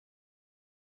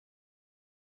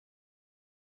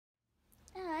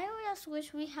just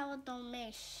wish we have a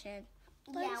Dalmatian.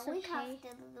 But Yeah, it's we okay. have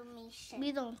the Dalmatian.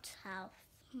 We don't have.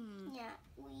 Yeah,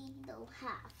 we don't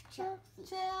have Chelsey.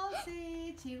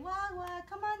 Chelsey, Chihuahua,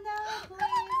 come on down,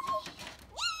 please.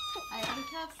 I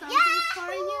have something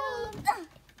for you.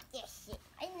 Yes,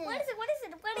 What is it? What is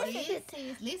it? What is it? This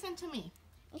is, listen to me.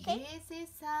 Okay. This is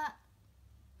a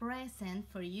present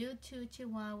for you two,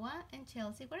 Chihuahua and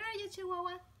Chelsey. Where are you,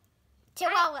 Chihuahua?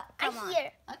 Chihuahua, I'm come on.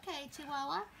 here. Okay,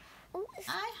 Chihuahua. Ooh,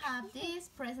 I have this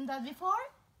present that before.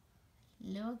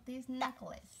 Look, this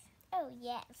necklace. oh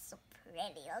yeah, it's so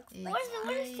pretty. Looks It's like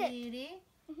What is it? pretty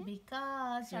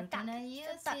because you're Shut up. gonna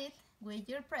use Shut up. it with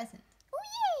your present. oh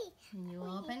yay! Can you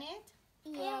open it?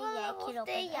 Yeah, I can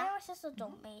open it. That was just a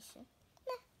Dalmatian.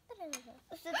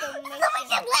 It's a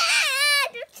Dalmatian.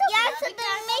 Yeah, it's a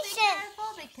Dalmatian.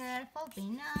 Be careful, be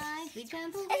nice, be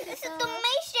gentle. It's a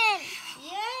Dalmatian.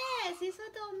 Yes, it's a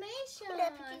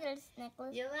Dalmatian. This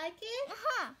necklace. You like it?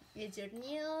 Uh-huh. It's your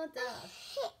new dog.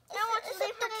 I want to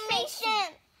name her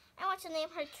Tracy. I want to name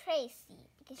her Tracy.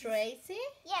 Tracy?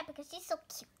 Yeah, because she's so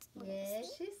cute. Yes,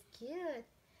 she's cute.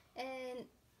 And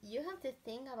you have to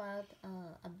think about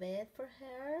a bed for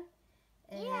her.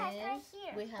 And Yeah, it's right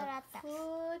here. we have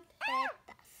food.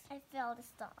 I fell the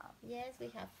stuff. Yes, we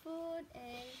have food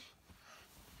and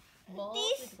bowls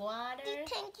This- with water.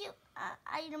 Thank you,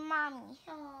 your mommy.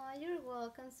 Oh, you're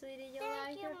welcome, sweetie. You Thank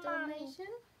like you, your Mommy.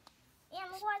 Dalmatian?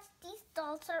 And watch, these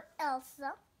dolls are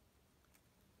Elsa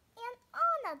and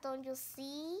Anna, don't you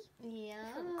see? Yeah,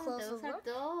 Closer those are look.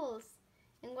 dolls.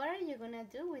 And what are you gonna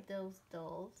do with those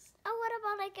dolls? Oh, what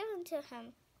about I give them to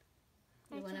him?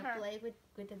 You And to wanna her. play with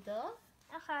the dog?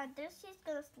 This she's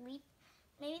gonna sleep.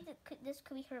 Maybe this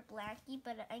could be her blankie,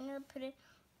 but I'm gonna put it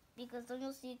because don't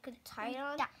you see it could tie it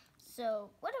on? Yeah. So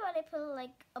what about I put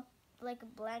like a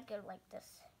blanket like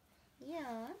this?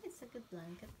 Yeah, it's a good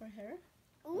blanket for her.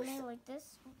 Ooh, and I like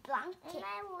this blanket. And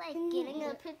I like it. I'm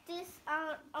gonna put this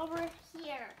over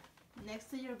here. Next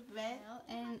to your bed.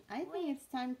 And I think it's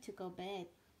time to go bed.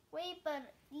 Wait,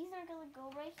 but these are gonna go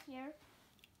right here.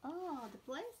 Oh, the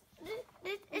place?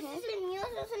 This is a new.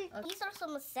 These are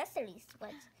some accessories.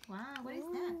 What? Wow, what is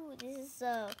that? Ooh,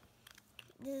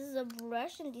 this is a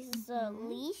brush and this is a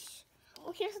leash.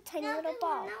 Oh, here's a tiny little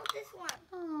ball. Now this one.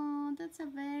 Oh, that's a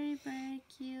very, very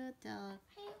cute dog.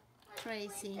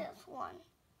 Tracy. This one.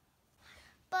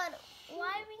 But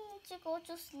why we need to go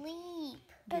to sleep?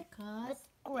 Because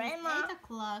Grandma. it's 8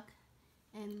 o'clock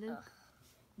and look,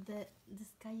 the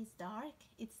sky is dark.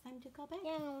 It's time to go bed.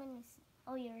 Yeah, no, let me see.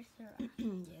 Oh, you're right.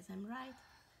 Yes, I'm right.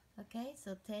 Okay,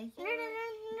 so take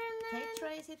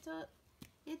Tracy to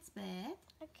its bed.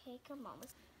 Okay, come on.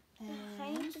 I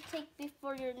And need to take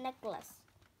before your necklace.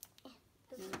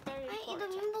 This is very Ay, y important.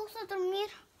 también vamos a dormir.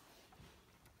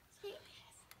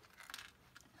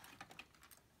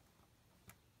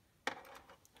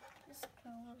 Just go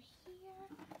over here.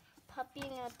 Puppy, I'm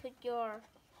gonna put your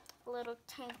little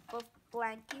tank of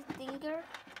blankie thinger,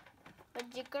 a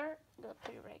jigger. I'm gonna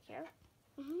put it right here.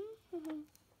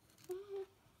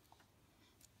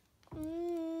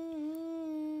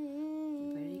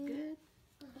 very good.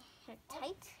 Her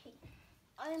tight.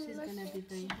 She's gonna be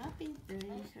very happy there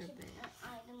in her bed.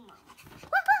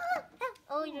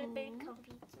 Oh, you're very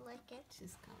comfy. Do you like it?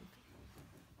 She's comfy.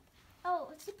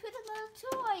 Oh, she put a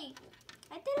little toy.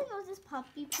 I didn't know this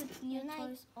puppy puts new Good night.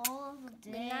 toys all of the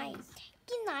Good day. night.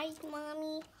 Good night,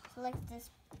 mommy. Select this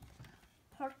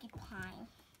porcupine.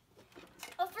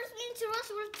 Oh, first we need to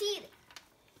brush our teeth.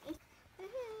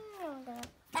 I'm gonna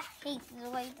hate the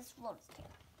way this floats here.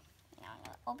 Now I'm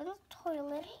gonna open the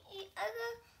toilet. Haga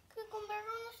que comprar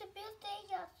unos cepillos de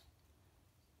ellas.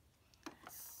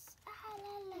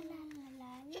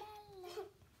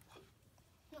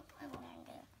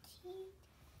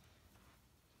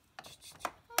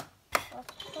 No,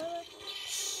 I'm gonna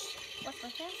wash my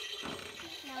hands.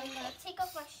 Now I'm gonna take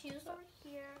off my shoes over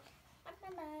here.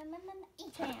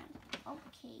 Each hand.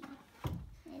 Okay.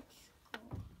 Let's go.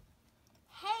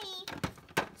 Hey,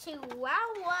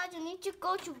 Chihuahua, you need to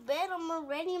go to bed. I'm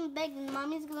already in bed and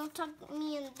mommy's gonna tuck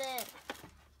me in bed.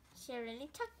 She already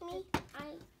tucked me. I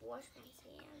washed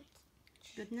my hands.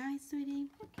 Good night, sweetie.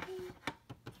 Okay.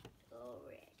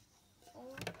 Already.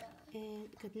 All done. And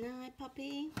good night,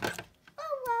 puppy.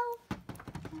 Oh well.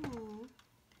 Oh,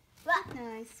 Well, good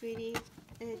night, sweetie.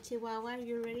 Chihuahua,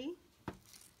 you ready?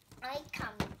 I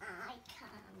come.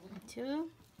 Two.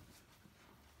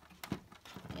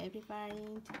 Everybody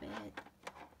into bed.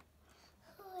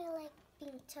 Oh, I like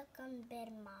being tucked on bed,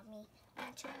 mommy.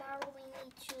 And tomorrow we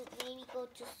need to maybe go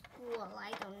to school.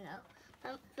 I don't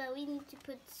know. But we need to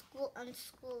put school on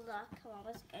school lock. Come on,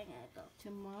 let's go.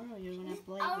 Tomorrow you're gonna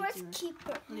play Our with Where's your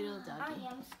keeper? little I doggy.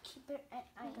 am keeper and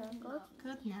I am Good.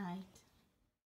 Good night.